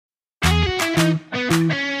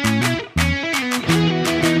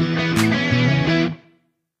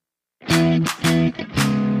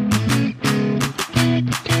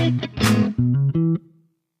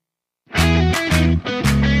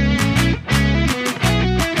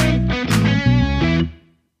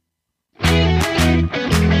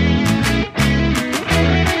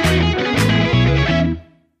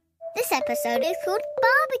episode is called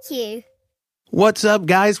Barbecue. What's up,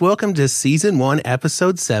 guys? Welcome to Season 1,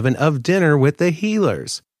 Episode 7 of Dinner with the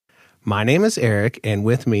Healers. My name is Eric, and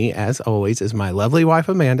with me, as always, is my lovely wife,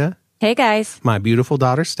 Amanda. Hey, guys. My beautiful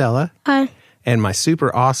daughter, Stella. Hi. And my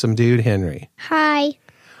super awesome dude, Henry. Hi.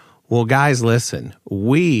 Well, guys, listen.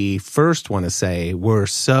 We first want to say we're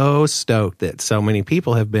so stoked that so many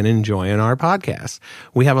people have been enjoying our podcast.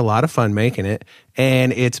 We have a lot of fun making it,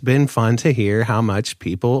 and it's been fun to hear how much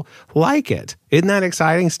people like it. Isn't that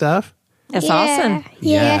exciting stuff? That's awesome.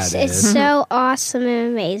 Yes, Yeah, it it's is. so awesome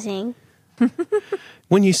and amazing.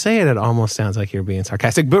 When you say it, it almost sounds like you're being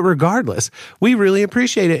sarcastic. But regardless, we really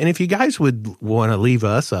appreciate it. And if you guys would want to leave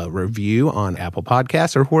us a review on Apple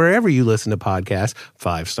Podcasts or wherever you listen to podcasts,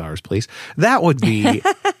 5 stars, please, that would be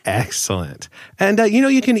excellent. And,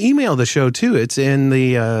 you can email the show, too. It's in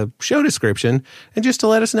the show description. And just to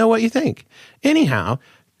let us know what you think. Anyhow,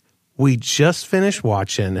 we just finished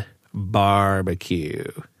watching Barbecue.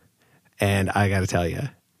 And I got to tell you,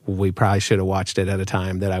 we probably should have watched it at a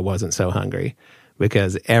time that I wasn't so hungry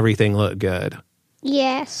because everything looked good.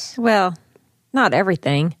 Yes. Well, not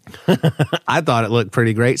everything. I thought it looked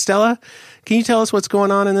pretty great. Stella, can you tell us what's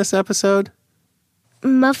going on in this episode?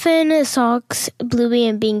 Muffin, Socks, Bluey,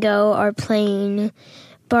 and Bingo are playing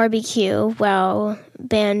barbecue while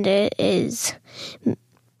Bandit is,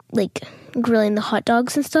 grilling the hot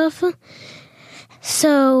dogs and stuff.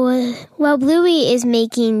 So, while Bluey is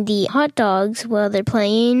making the hot dogs while they're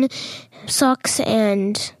playing, Socks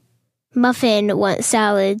and Muffin want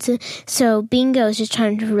salads. So, Bingo is just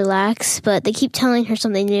trying to relax, but they keep telling her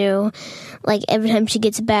something new, every time she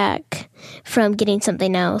gets back from getting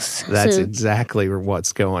something else. That's exactly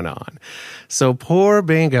what's going on. So, poor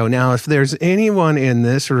Bingo. Now, if there's anyone in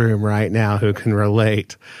this room right now who can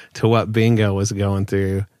relate to what Bingo was going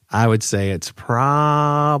through, I would say it's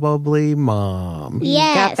probably Mom. Yes.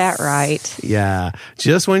 You got that right. Yeah.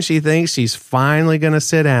 Just when she thinks she's finally going to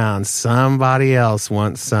sit down, somebody else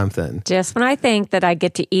wants something. Just when I think that I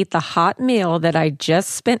get to eat the hot meal that I just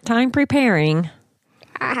spent time preparing,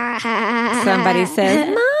 somebody says,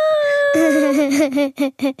 Mom.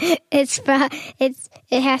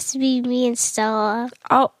 It has to be me and Stella.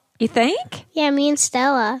 Oh, you think? Yeah, me and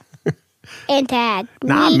Stella. And Dad.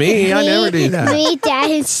 Not me. I never do that. Me,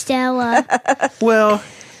 Dad, and Stella. Well,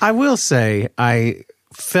 I will say I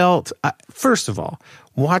felt, first of all,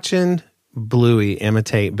 watching Bluey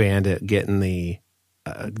imitate Bandit getting the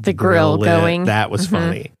grill lit, going. that was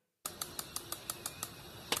funny.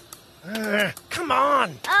 Come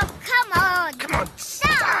on! Oh, come on. Come on!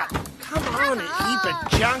 Stop. Come on, heap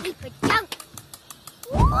of junk! Heap of junk.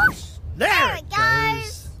 Whoosh. There it it goes.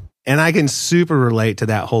 goes! And I can super relate to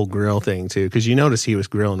that whole grill thing, too, because you notice he was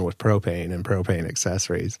grilling with propane and propane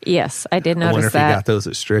accessories. Yes, I did I wonder notice if he that. got those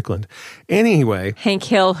at Strickland. Anyway. Hank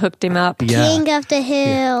Hill hooked him up. Yeah. King of the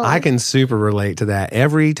Hill. I can super relate to that.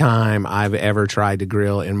 Every time I've ever tried to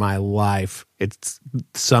grill in my life, it's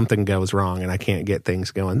something goes wrong and I can't get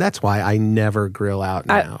things going. That's why I never grill out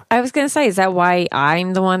now. I was going to say, is that why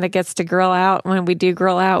I'm the one that gets to grill out when we do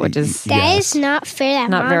grill out, which is... That is not fair.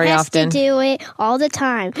 That Not Mom very has often. to do it all the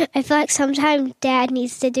time. I feel like sometimes Dad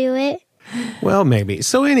needs to do it. Well, maybe.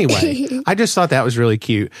 So anyway, I just thought that was really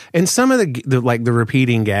cute. And some of the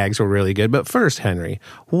repeating gags were really good. But first, Henry,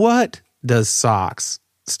 what does Socks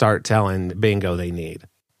start telling Bingo they need?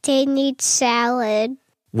 They need salad.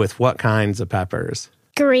 With what kinds of peppers?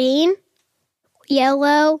 Green,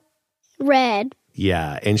 yellow, red.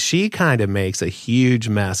 Yeah, and she kind of makes a huge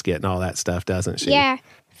mess getting all that stuff, doesn't she? Yeah.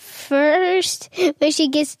 First, when she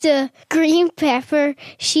gets the green pepper,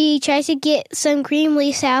 she tries to get some green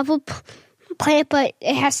leaves out of a plant, but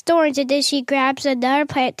it has thorns. And then she grabs another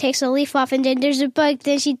plant, takes a leaf off, and then there's a bug.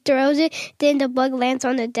 Then she throws it. Then the bug lands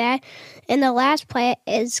on the dad. And the last plant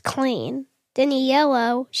is clean. Then the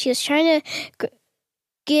yellow, she was trying to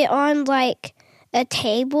get on a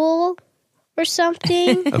table or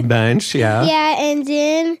something. A bench, yeah. Yeah, and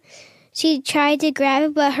then she tried to grab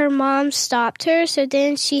it, but her mom stopped her. So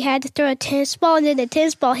then she had to throw a tennis ball, and then the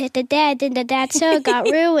tennis ball hit the dad. Then the dad's soda got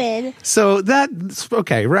ruined. So that's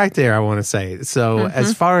okay, right there I want to say. So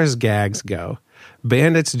as far as gags go,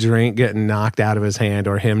 Bandit's drink getting knocked out of his hand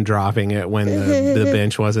or him dropping it when the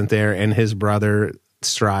bench wasn't there and his brother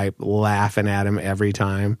Stripe laughing at him every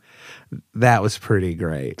time. That was pretty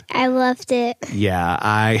great. I loved it.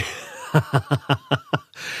 Yeah,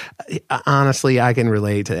 honestly, I can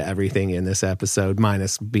relate to everything in this episode,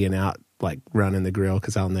 minus being out running the grill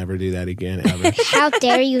because I'll never do that again ever. How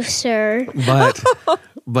dare you, sir?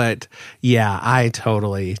 But yeah, I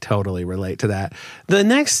totally relate to that. The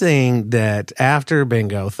next thing that after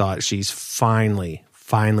Bingo thought she's finally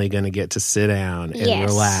finally going to get to sit down and Yes.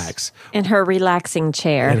 relax In her relaxing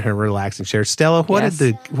chair. in her relaxing chair. Stella, what Yes.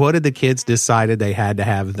 did the kids decided they had to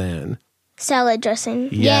have then? Salad dressing.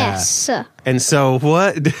 Yeah. Yes. And so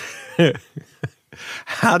what?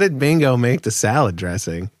 How did Bingo make the salad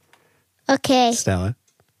dressing, Okay. Stella?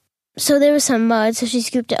 So there was some mud, so she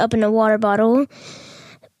scooped it up in a water bottle.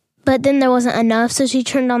 But then there wasn't enough, so she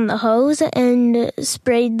turned on the hose and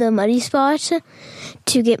sprayed the muddy spot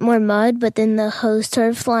to get more mud. But then the hose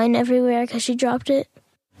started flying everywhere because she dropped it.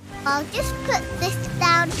 I'll just put this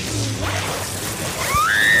down here.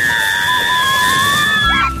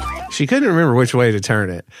 She couldn't remember which way to turn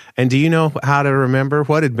it. And do you know how to remember?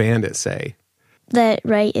 What did Bandit say? That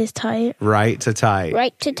right is tight. Right to tight.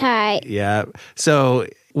 Right to tie. Yeah. So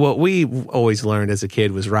what we always learned as a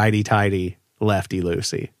kid was righty tighty, lefty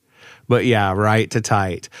loosey. But yeah, right to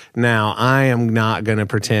tight. Now, I am not going to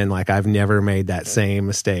pretend like I've never made that same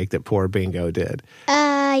mistake that poor Bingo did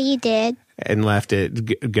You did. and left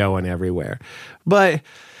it going everywhere. But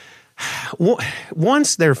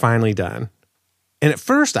once they're finally done, and at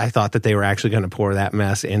first I thought that they were actually going to pour that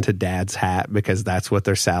mess into Dad's hat because that's what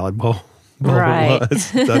their salad bowl Right. was.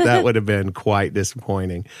 So that would have been quite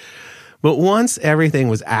disappointing. But once everything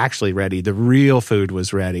was actually ready, the real food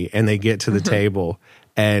was ready, and they get to the table.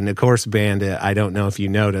 And of course, Bandit, I don't know if you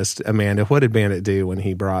noticed, Amanda, what did Bandit do when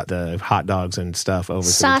he brought the hot dogs and stuff over to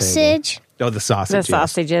the Sausage. table? Oh, the sausage. The yes.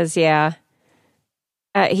 sausages, yeah.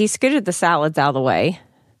 He scooted the salads out of the way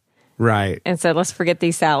Right. and said, let's forget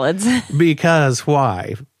these salads. Because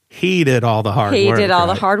why? He did all the hard work. He did all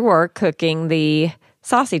the right? hard work cooking the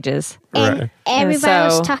sausages. And Right. everybody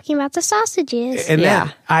was so- talking about the sausages. And Yeah.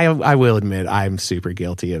 that, I will admit, I'm super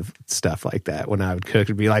guilty of stuff like that. When I would cook,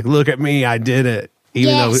 it'd be like, look at me, I did it.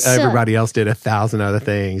 Even Yes. though everybody else did 1,000 other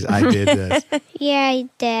things, I did this. Yeah, you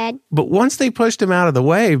did. But once they pushed him out of the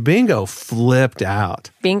way, Bingo flipped out.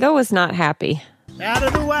 Bingo was not happy. Out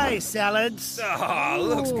of the way, salads. Oh,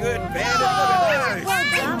 looks good, Bandit.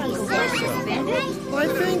 Look at this. Why,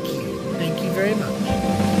 thank you. Thank you very much.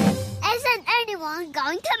 Isn't anyone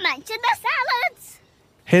going to mention the salads?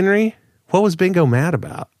 Henry, what was Bingo mad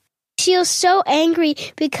about? She was so angry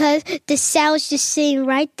because the salad's just sitting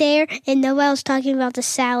right there and nobody was talking about the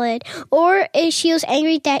salad. Or she was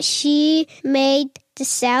angry that she made the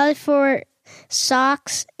salad for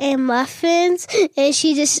socks and muffins and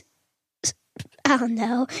she just, I don't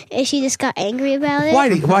know, and she just got angry about it.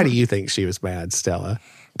 Why do you think she was mad, Stella?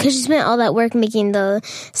 Because she spent all that work making the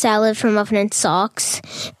salad for muffin and socks,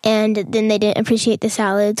 and then they didn't appreciate the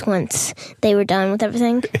salads once they were done with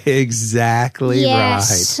everything. Exactly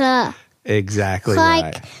Yes. right. Exactly Like,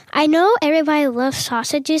 right. I know everybody loves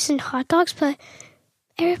sausages and hot dogs, but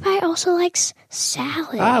everybody also likes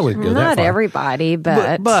salad. I would go that Not far. everybody,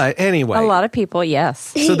 But anyway. a lot of people,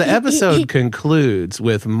 yes. So the episode concludes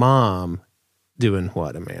with Mom doing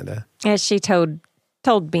what, Amanda? As she told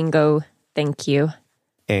Bingo, thank you.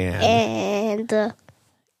 And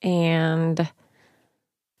And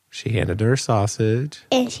she handed her sausage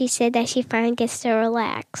she said that she finally gets to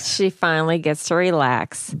relax. She finally gets to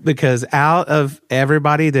relax. because out of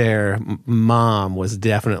everybody there, Mom was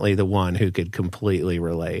definitely the one who could completely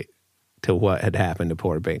relate to what had happened to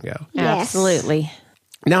poor Bingo. Yes. Absolutely.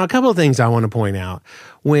 Now, a couple of things I want to point out.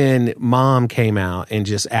 When Mom came out and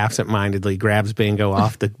just absentmindedly grabs Bingo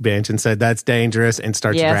off the bench and said, that's dangerous, and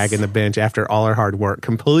starts Yes. dragging the bench after all her hard work,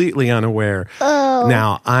 completely unaware. Oh.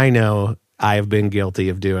 Now, I know I have been guilty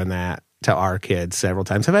of doing that to our kids several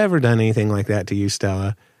times. Have I ever done anything like that to you,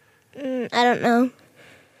 Stella? I don't know.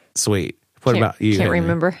 Sweet. What Can't- about you? Can't Henry?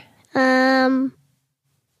 remember. I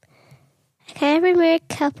can't remember a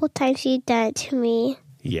couple times you done it to me.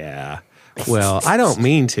 Yeah. Well, I don't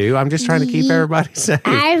mean to. I'm just trying to keep everybody safe.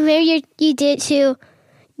 I remember you did it too.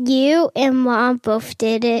 You and Mom both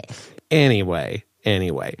did it. Anyway,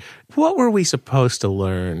 what were we supposed to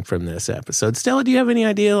learn from this episode? Stella, do you have any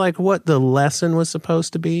idea like what the lesson was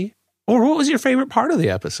supposed to be? Or what was your favorite part of the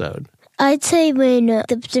episode? I'd say when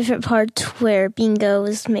the different parts where Bingo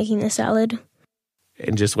was making the salad.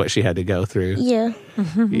 And just what she had to go through. Yeah.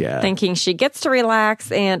 Yeah. Thinking she gets to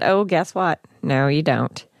relax, and oh, guess what? No, you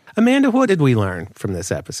don't. Amanda, what did we learn from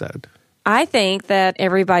this episode? I think that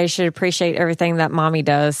everybody should appreciate everything that Mommy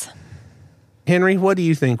does. Henry, what do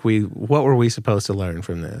you think what were we supposed to learn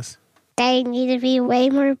from this? They need to be way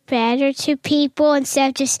more better to people instead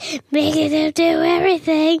of just making them do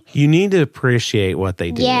everything. You need to appreciate what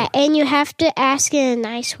they do. Yeah, and you have to ask in a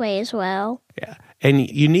nice way as well. Yeah. And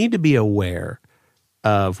you need to be aware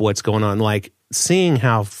of what's going on. Like seeing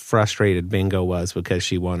how frustrated Bingo was because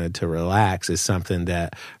she wanted to relax is something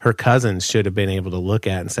that her cousins should have been able to look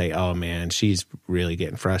at and say, oh man, she's really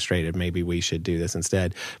getting frustrated. Maybe we should do this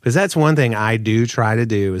instead. Because that's one thing I do try to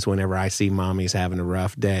do is whenever I see mommy's having a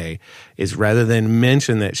rough day, is rather than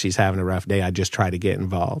mention that she's having a rough day, I just try to get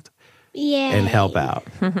involved and help out.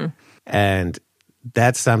 And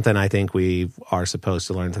that's something I think we are supposed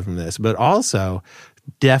to learn from this. But also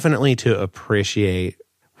definitely to appreciate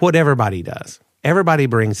what everybody does. Everybody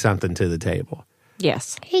brings something to the table.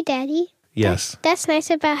 Yes. Hey, Daddy. Yes. That's nice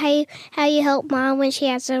about how you help Mom when she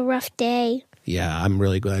has a rough day. Yeah, I'm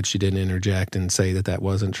really glad she didn't interject and say that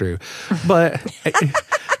wasn't true. But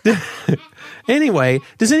anyway,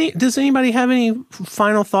 does anybody have any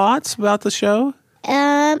final thoughts about the show?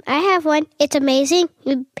 I have one. It's amazing.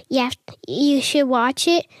 You should watch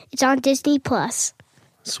it. It's on Disney Plus.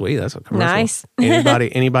 Sweet, that's a commercial. Nice.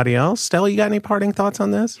 Anybody else? Stella, you got any parting thoughts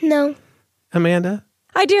on this? No. Amanda?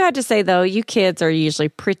 I do have to say, though, you kids are usually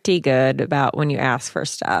pretty good about when you ask for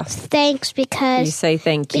stuff. Thanks, because You say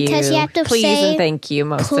thank you. because you have to please say and thank you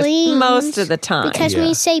most please, of the time. Because when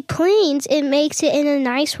you say please, it makes it in a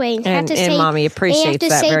nice way. You have to say, Mommy appreciates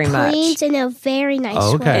that very much. You have to say please in a very nice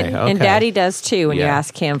Okay. way. And Daddy does too when you Yeah.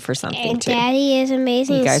 ask him for something And too. Daddy is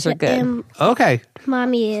amazing. You guys are good. And Okay.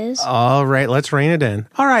 Mommy is. All right, let's rein it in.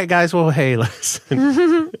 All right, guys. Well, hey,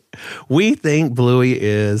 listen. We think Bluey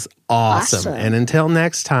is awesome. And until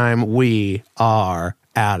next time, we are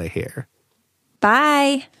out of here.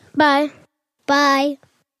 Bye. Bye. Bye.